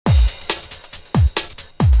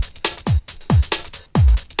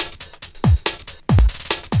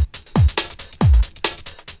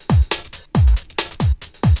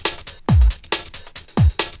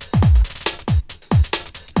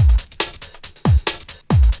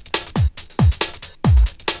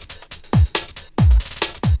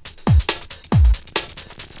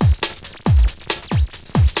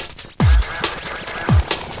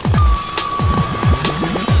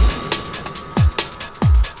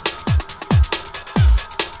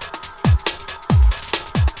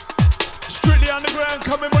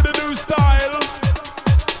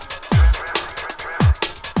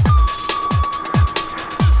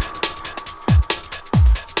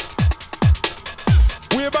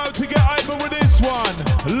about to get hyper with this one.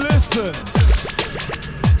 Listen.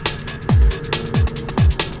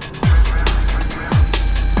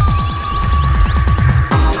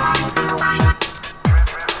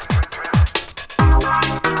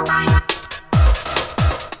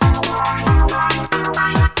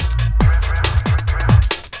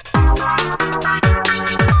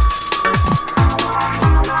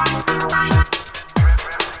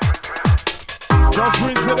 Just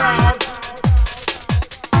rinse it out.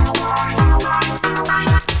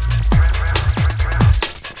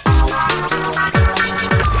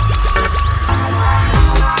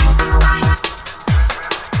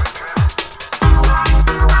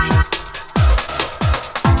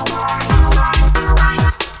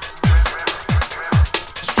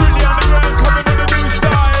 Strictly underground, coming with a new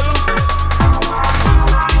style.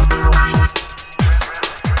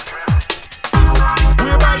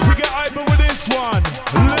 We're about to get hyper with this one.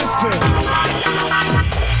 Listen.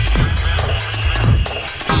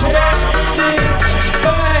 Check this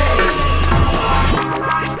bass.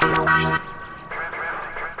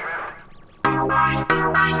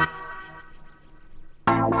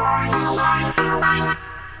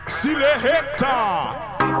 See the hectare.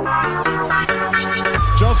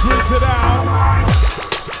 Just rinse it out.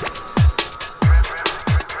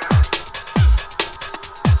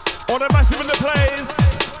 All the massive in the place.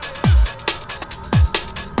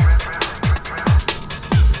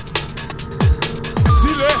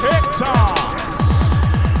 See the hectare.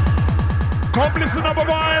 Come listen up a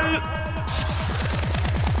while.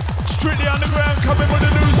 Strictly underground, coming with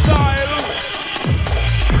a new style.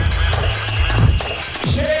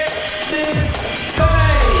 Check this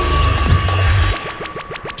bass.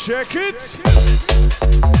 Check it.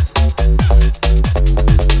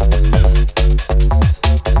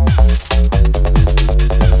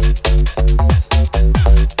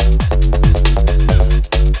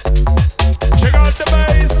 Check out the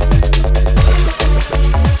bass.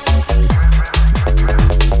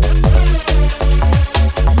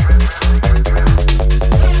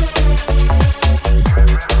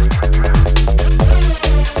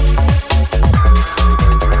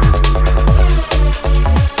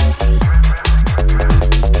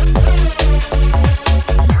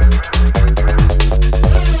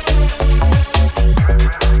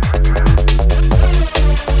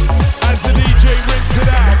 As the DJ rinse it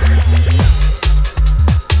out.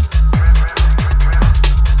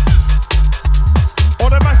 All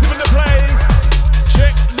the massive in the place.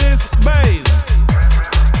 Check this bass.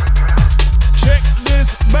 Check this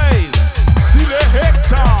bass. See the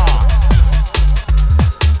hectare.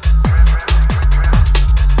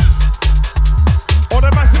 All the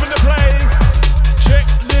massive in the place. Check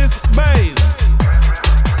this bass.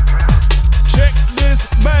 Check this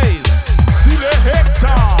bass. See the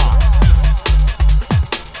hectare.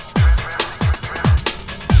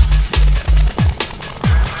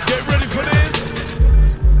 Get ready for this.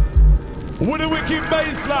 With a wicked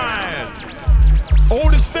bass line. All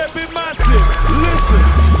the stepping massive. Listen.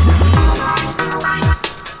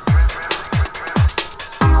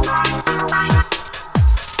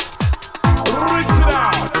 Rinse it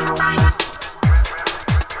out.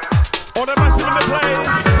 All the massive in the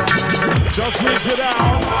place. Just rinse it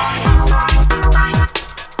out.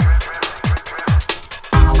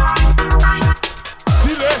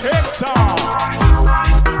 See the hectare.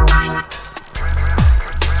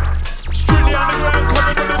 Strictly underground,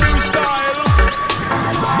 coming with a new style.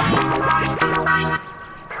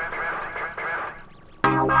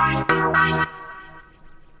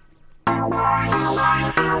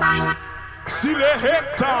 See the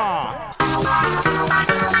hectare.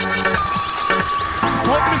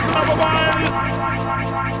 Come listen up a while.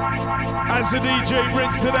 As the DJ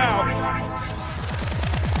rinse it out.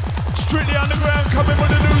 Strictly underground, coming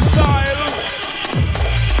with a new style.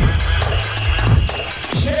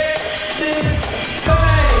 Check this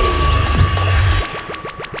bass.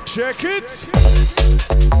 Check it.